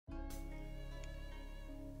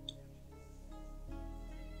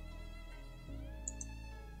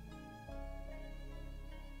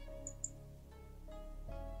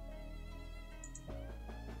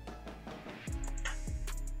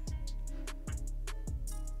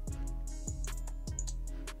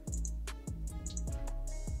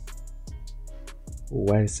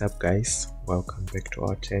What's up guys, welcome back to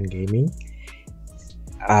our 10 gaming.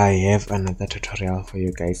 I have another tutorial for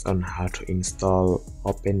you guys on how to install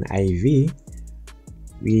OpenIV,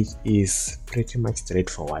 which is pretty much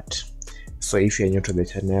straightforward. So if you're new to the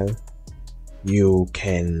channel, you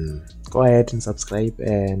can go ahead and subscribe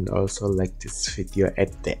and also like this video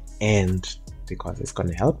at the end because it's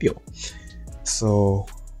gonna help you. So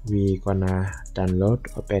we're gonna download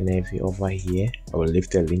OpenIV over here. I will leave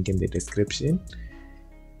the link in the description.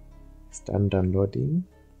 Start downloading.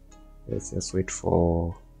 Let's just wait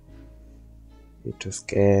for it to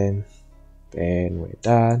scan. Then we're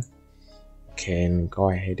done. Can go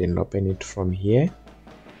ahead and open it from here.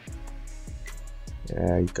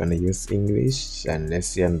 You're gonna use English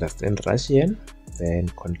unless you understand Russian. Then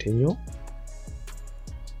continue.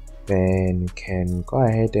 Then you can go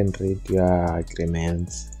ahead and read your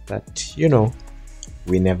agreements, but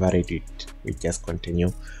we never read it, we just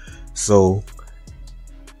continue. So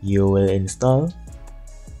you will install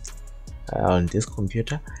on this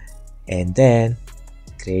computer and then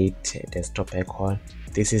create a desktop icon.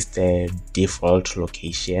 This is the default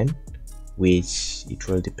location, which it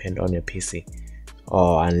will depend on your PC,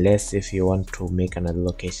 or unless if you want to make another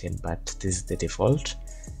location, but this is the default.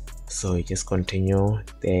 So you just continue,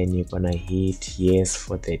 then you're gonna hit yes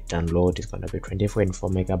for the download. It's gonna be 24.4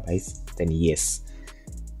 megabytes, then yes.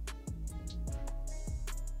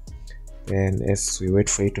 And as we wait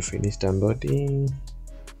for it to finish downloading,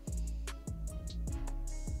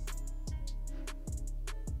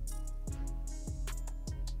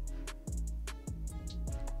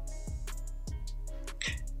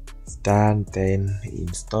 it's done. Then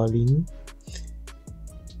installing.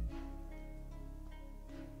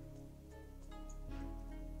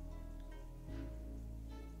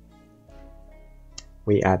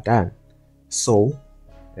 We are done. So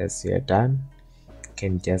as we are done,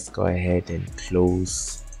 can just go ahead and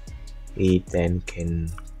close it, then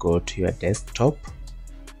can go to your desktop.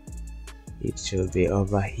 It should be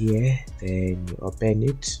over here, then you open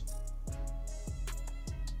it,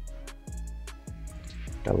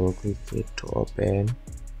 double click it to open,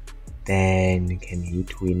 then you can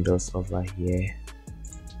hit Windows over here,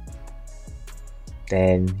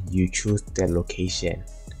 then you choose the location,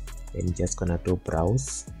 then just gonna do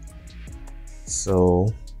browse.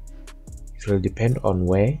 So it will depend on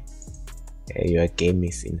where your game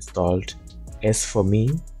is installed. As for me,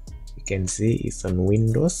 you can see it's on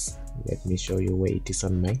Windows. Let me show you where it is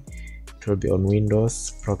on mine. It will be on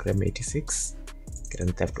Windows Program 86,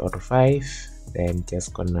 Grand Theft Auto 5. Then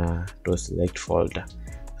just gonna do select folder.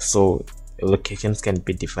 So locations can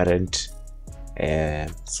be different.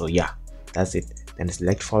 So yeah, that's it. Then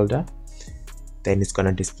select folder. Then it's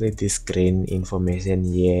gonna display this green information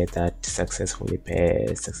here that successfully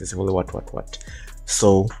what.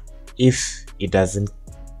 So if it doesn't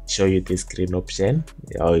show you this green option,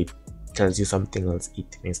 or it tells you something else,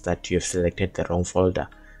 it means that you have selected the wrong folder.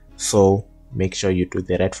 So make sure you do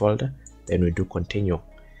the right folder, then we do continue.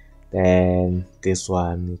 Then this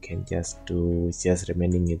one you can just do, it's just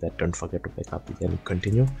reminding you that don't forget to back up, then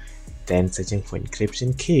continue. Then searching for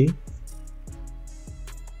encryption key.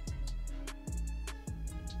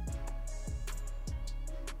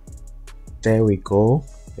 There we go.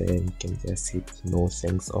 Then you can just hit no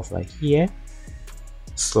thanks over here.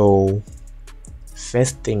 So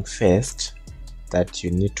first thing first that you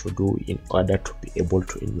need to do in order to be able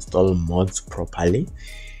to install mods properly,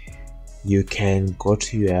 you can go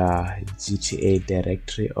to your GTA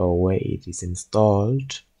directory or where it is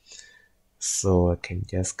installed. So I can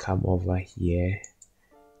just come over here,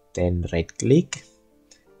 then right click,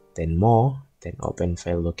 then more, then open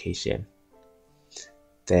file location.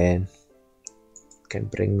 Then can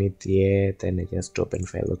bring me there, then I just open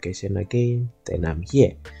file location again, then I'm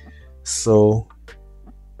here. So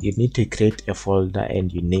you need to create a folder and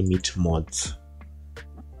you name it mods,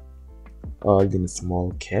 all in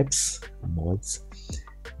small caps, mods.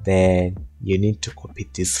 Then you need to copy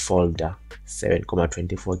this folder,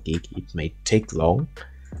 7.24 gig. It might take long,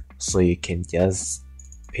 so you can just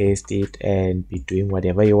paste it and be doing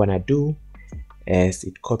whatever you want to do as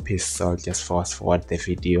it copies. So I'll just fast forward the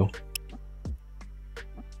video.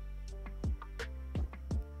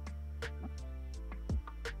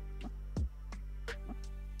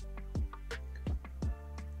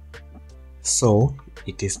 So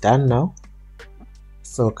it is done now.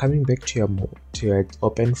 So coming back to your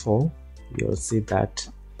open file, you'll see that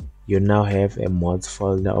you now have a mods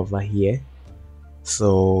folder over here.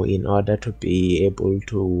 So in order to be able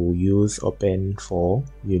to use open file,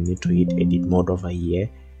 you need to hit edit mode over here.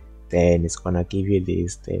 Then it's gonna give you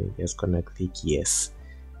this, then you're just gonna click yes.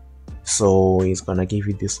 So it's gonna give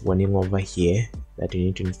you this warning over here that you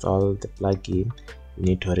need to install the plugin, you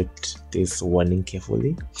need to read this warning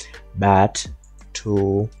carefully. But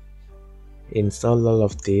to install all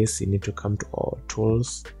of this, you need to come to all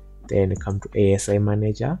tools, then come to ASI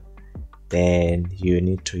manager, then you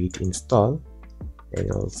need to hit install,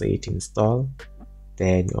 then also hit install,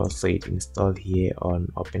 then also hit install here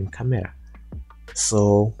on open camera.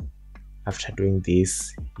 So after doing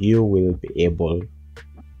this, you will be able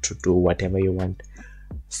to do whatever you want.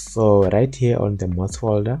 So right here on the mods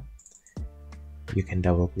folder, you can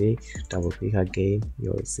double click again,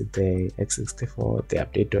 you'll see the x64, the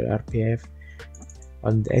update.rpf.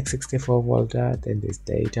 On the x64 folder, then there's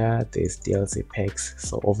data, there's DLC packs.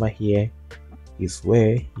 So over here is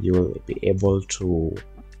where you will be able to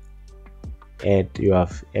add your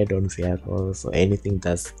add-on vehicles or anything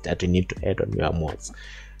that you need to add on your mods.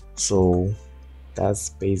 So that's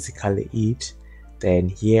basically it. Then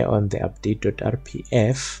here on the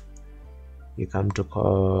update.rpf, you come to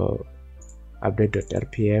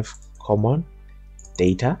update.rpf common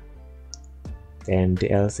data, then the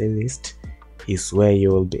DLC list is where you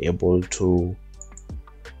will be able to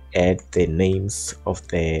add the names of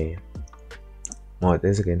the mod.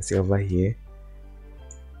 As you can see over here,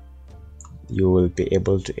 you will be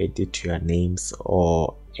able to edit your names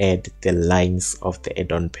or add the lines of the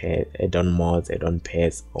add-on mods, add-on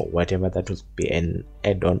pairs, or whatever that will be an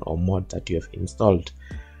add-on or mod that you have installed.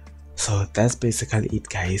 So that's basically it,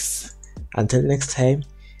 guys. Until next time,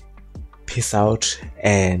 peace out,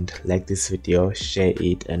 and like this video, share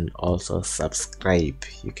it, and also subscribe.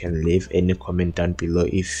 You can leave any comment down below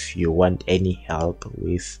if you want any help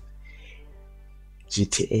with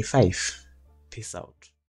GTA 5. Peace out.